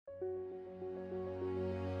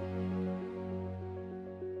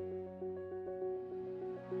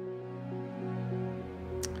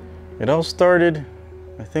It all started,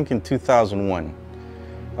 I think, in 2001.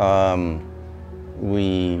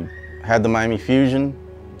 We had the Miami Fusion.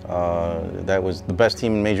 That was the best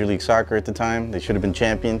team in Major League Soccer at the time. They should have been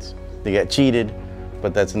champions. They got cheated,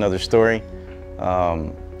 but that's another story.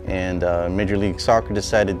 Major League Soccer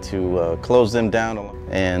decided to close them down,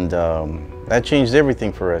 and that changed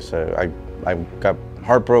everything for us. I got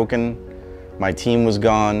heartbroken. My team was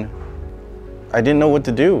gone. I didn't know what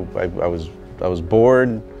to do. I was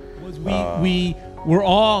bored. We were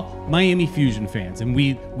all Miami Fusion fans, and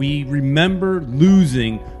we remember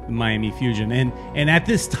losing the Miami Fusion. And at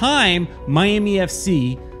this time, Miami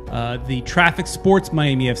FC, the Traffic Sports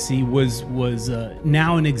Miami FC, was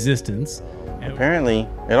now in existence. Apparently,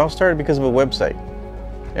 it all started because of a website.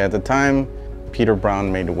 At the time, Peter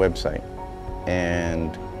Brown made a website,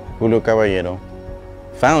 and Julio Caballero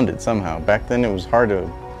found it somehow. Back then, it was hard to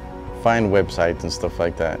find websites and stuff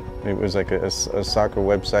like that. It was like a soccer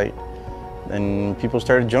website, and people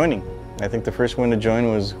started joining. I think the first one to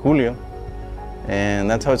join was Julio, and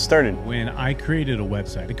that's how it started. When I created a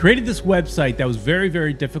website, I created this website that was very,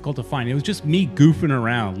 very difficult to find. It was just me goofing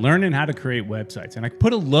around, learning how to create websites. And I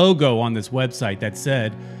put a logo on this website that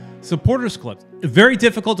said Supporters Club. A very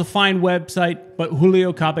difficult to find website, but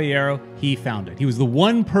Julio Caballero, he found it. He was the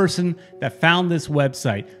one person that found this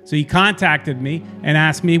website. So he contacted me and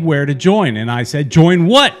asked me where to join. And I said, join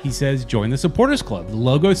what? He says, join the Supporters Club. The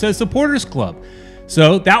logo says Supporters Club.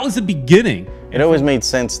 So that was the beginning. It always made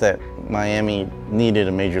sense that Miami needed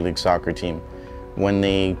a Major League Soccer team. When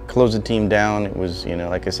they closed the team down, it was,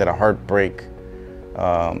 like I said, a heartbreak.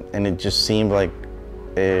 And it just seemed like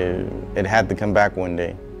it had to come back one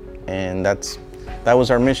day. And that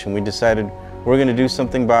was our mission. We decided we're going to do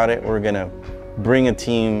something about it. We're going to bring a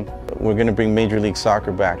team. We're going to bring Major League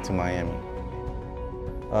Soccer back to Miami.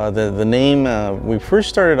 The name, we first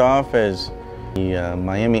started off as the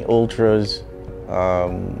Miami Ultras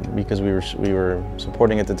because we were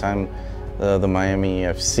supporting at the time the Miami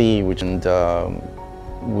FC,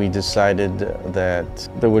 we decided that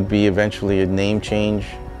there would be eventually a name change.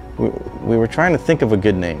 We were trying to think of a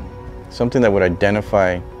good name, something that would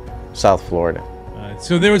identify South Florida.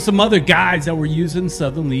 So there were some other guys that were using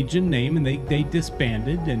Southern Legion name, and they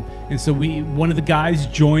disbanded, and so one of the guys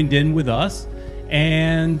joined in with us,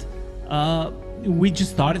 and we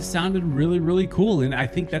just thought it sounded really, really cool, and I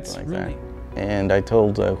think that's like really. And I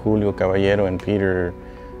told Julio Caballero and Peter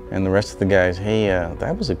and the rest of the guys, hey,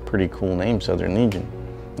 that was a pretty cool name, Southern Legion.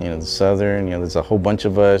 The Southern, there's a whole bunch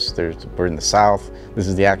of us. We're in the South. This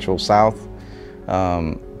is the actual South.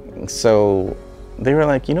 So they were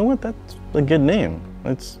like, you know what, that's a good name.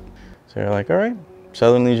 So they're like, all right,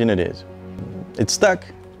 Southern Legion it is. It stuck.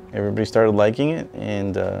 Everybody started liking it,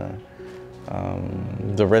 and the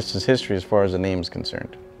rest is history as far as the name is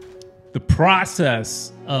concerned. The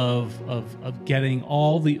process of getting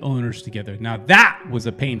all the owners together. Now that was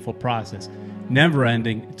a painful process, never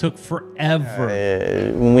ending. It took forever.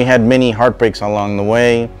 When we had many heartbreaks along the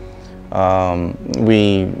way,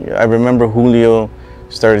 I remember Julio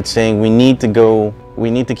started saying we need to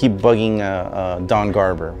keep bugging Don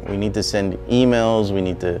Garber. We need to send emails. We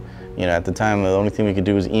need to, at the time the only thing we could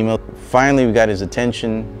do was email. Finally, we got his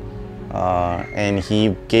attention. And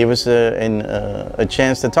he gave us a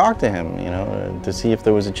chance to talk to him, to see if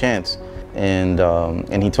there was a chance.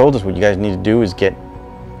 And he told us what you guys need to do is get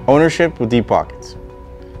ownership with deep pockets,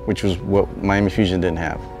 which was what Miami Fusion didn't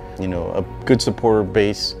have. A good supporter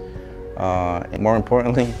base, and more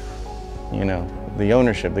importantly, the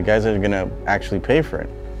ownership, the guys that are going to actually pay for it.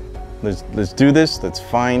 Let's do this. Let's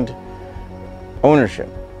find ownership.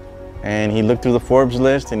 And he looked through the Forbes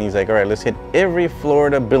list, and he's like, all right, let's hit every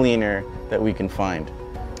Florida billionaire that we can find.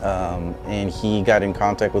 And he got in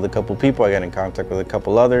contact with a couple people. I got in contact with a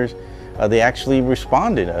couple others. They actually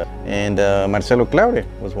responded. And Marcelo Claure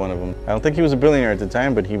was one of them. I don't think he was a billionaire at the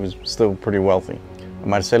time, but he was still pretty wealthy.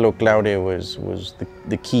 Marcelo Claure was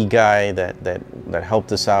the key guy that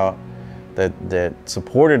helped us out, that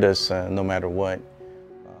supported us no matter what.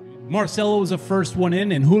 Marcelo was the first one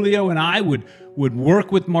in, and Julio and I would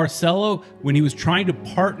work with Marcelo when he was trying to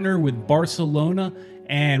partner with Barcelona,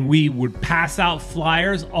 and we would pass out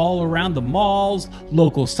flyers all around the malls,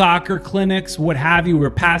 local soccer clinics, what have you. We were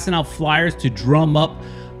passing out flyers to drum up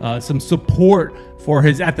some support for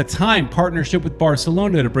his, at the time, partnership with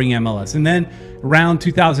Barcelona to bring MLS. And then around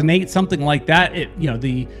 2008, something like that,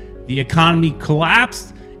 the economy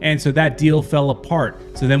collapsed, and so that deal fell apart.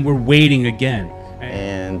 So then we're waiting again.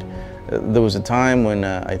 And there was a time when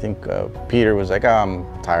I think Peter was like, oh,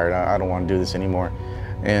 I'm tired, I don't want to do this anymore.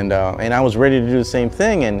 And I was ready to do the same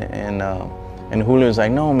thing, and And Julio's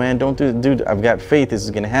like, no, man, don't do it. Dude, I've got faith this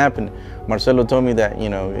is gonna happen. Marcelo told me that, you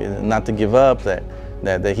know, not to give up, that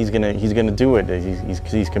he's gonna do it, that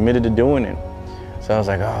he's committed to doing it. So I was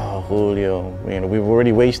like, oh, Julio, you know, we've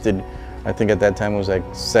already wasted, I think at that time it was like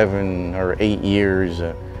 7 or 8 years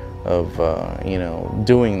of you know,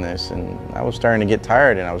 doing this, and I was starting to get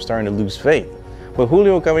tired and I was starting to lose faith. But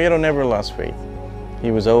Julio Caballero never lost faith.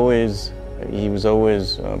 He was always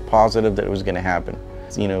positive that it was gonna happen.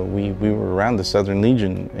 You know, we were around the Southern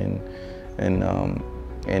Legion,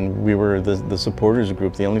 and we were the supporters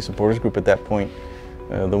group, the only supporters group at that point,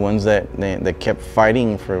 the ones that kept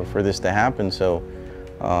fighting for this to happen. So,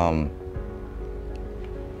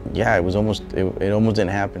 yeah, it almost didn't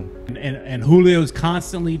happen. And Julio's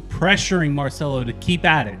constantly pressuring Marcelo to keep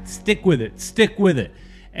at it, stick with it.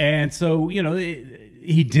 And so, you know,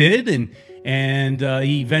 he did, and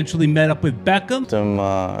he eventually met up with Beckham.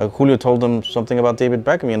 Julio told him something about David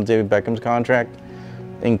Beckham. You know, David Beckham's contract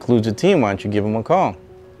includes a team. Why don't you give him a call?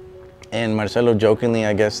 And Marcelo jokingly,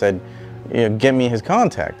 I guess, said, you know, get me his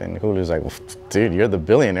contact. And Julio's like, well, dude, you're the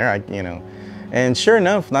billionaire, you know. And sure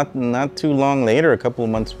enough, not too long later, a couple of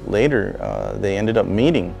months later, they ended up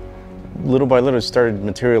meeting. Little by little, it started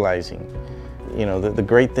materializing. You know, the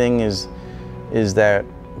great thing is that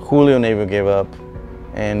Julio never gave up.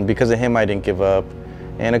 And because of him, I didn't give up.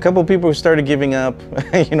 And a couple of people started giving up,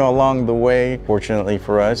 you know, along the way. Fortunately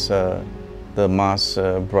for us, the Mas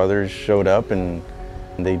brothers showed up, and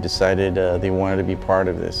they decided they wanted to be part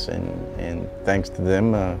of this. And thanks to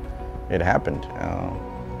them, it happened.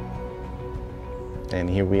 And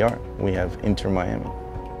here we are. We have Inter Miami.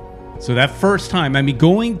 So that first time, I mean,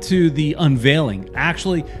 going to the unveiling,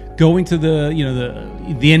 actually going to the, you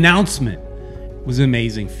know, the announcement was an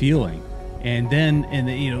amazing feeling. And then,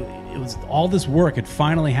 you know, it was all this work had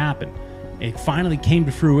finally happened. It finally came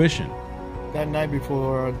to fruition. That night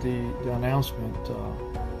before the announcement,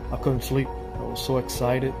 I couldn't sleep. I was so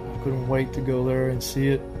excited. I couldn't wait to go there and see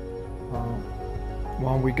it.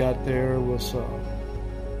 When we got there, it was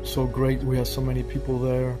so great. We had so many people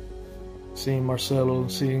there. Seeing Marcelo,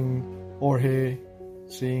 seeing Jorge,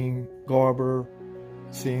 seeing Garber,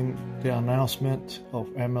 seeing the announcement of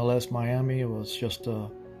MLS Miami, it was just a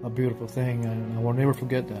beautiful thing, and I will never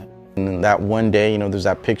forget that. And that one day, you know, there's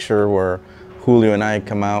that picture where Julio and I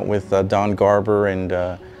come out with Don Garber and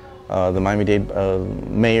the Miami-Dade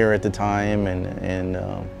mayor at the time,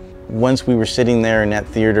 and once we were sitting there in that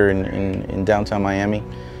theater in downtown Miami,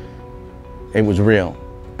 it was real.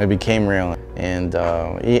 It became real. And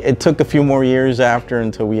it took a few more years after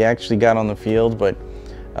until we actually got on the field, but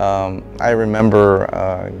I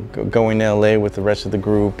remember going to LA with the rest of the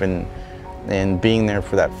group and being there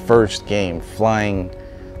for that first game, flying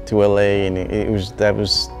to LA, and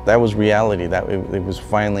that was reality. That it was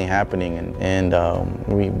finally happening, and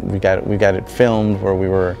we got it filmed where we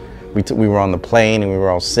were on the plane and we were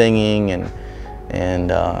all singing, and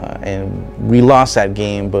we lost that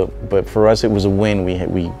game, but for us it was a win.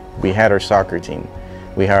 We had our soccer team,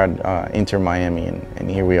 we had Inter Miami, and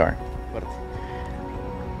here we are.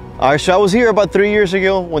 All right, so I was here about 3 years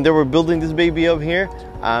ago when they were building this baby up here.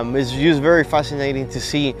 It's just very fascinating to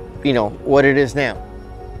see, you know, what it is now.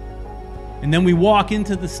 And then we walk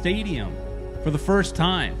into the stadium for the first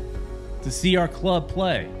time to see our club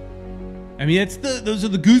play. I mean, those are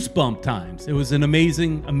the goosebump times. It was an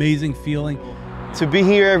amazing, amazing feeling. To be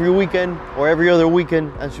here every weekend or every other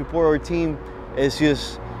weekend and support our team is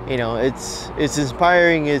just, you know, it's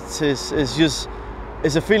inspiring. It's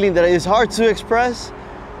a feeling that is hard to express.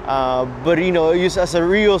 But you know, just as a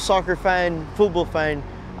real soccer fan, football fan,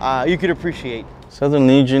 you could appreciate. Southern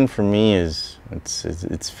Legion for me is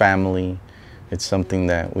it's family. It's something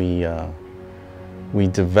that we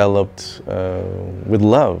developed with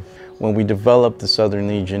love. When we developed the Southern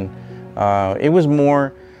Legion, it was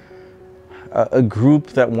more a group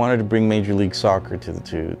that wanted to bring Major League Soccer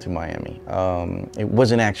to Miami. It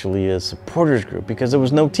wasn't actually a supporters group because there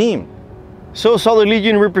was no team. So Southern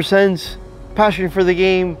Legion represents passion for the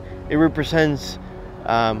game. It represents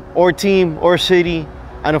our team, our city,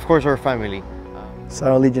 and of course our family.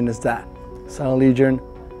 Southern Legion is that. Southern Legion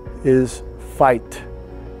is fight,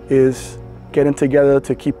 is getting together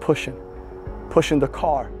to keep pushing the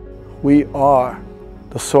car. We are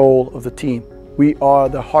the soul of the team. We are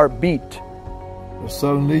the heartbeat. The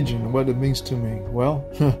Southern Legion, what it means to me? Well,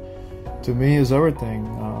 to me is everything.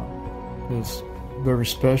 It's very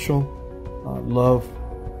special. I love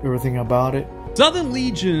everything about it. Southern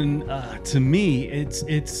Legion, to me, it's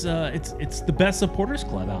the best supporters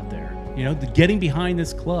club out there. You know, getting behind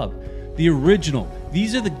this club, the original.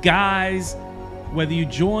 These are the guys, whether you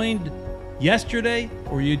joined yesterday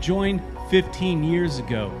or you joined 15 years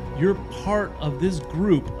ago. You're part of this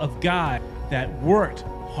group of guys that worked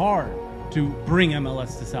hard to bring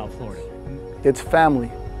MLS to South Florida. It's family,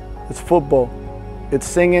 it's football, it's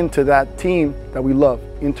singing to that team that we love,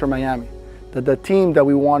 Inter Miami, that the team that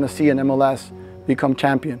we want to see in MLS become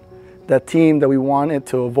champion, that team that we wanted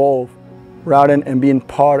to evolve, rather than being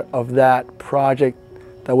part of that project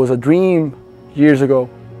that was a dream years ago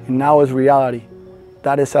and now is reality.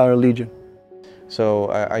 That is our Legion. So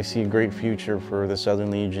I see a great future for the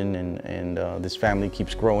Southern Legion, and this family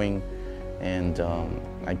keeps growing, and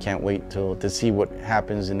I can't wait to see what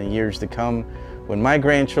happens in the years to come. When my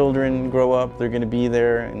grandchildren grow up, they're going to be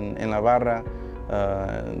there in La Barra,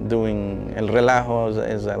 doing el relajo,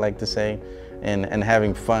 as I like to say, and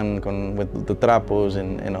having fun with the trapos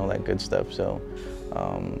and all that good stuff. So,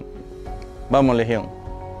 vamos Legión.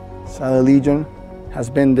 Southern Legion has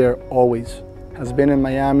been there always, has been in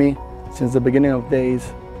Miami since the beginning of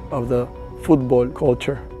days of the football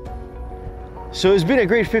culture. So it's been a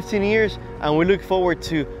great 15 years, and we look forward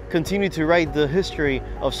to continue to write the history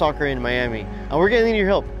of soccer in Miami. And we're gonna need your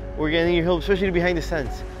help. We're gonna need your help, especially behind the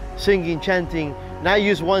stands, singing, chanting, not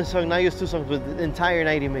use one song, not use two songs, but the entire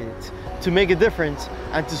 90 minutes to make a difference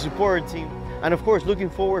and to support our team. And of course, looking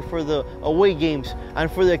forward for the away games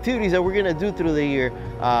and for the activities that we're gonna do through the year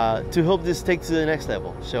to help this take to the next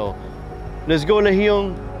level. So let's go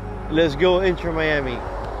Legion, let's go Inter Miami.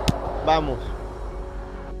 Vamos.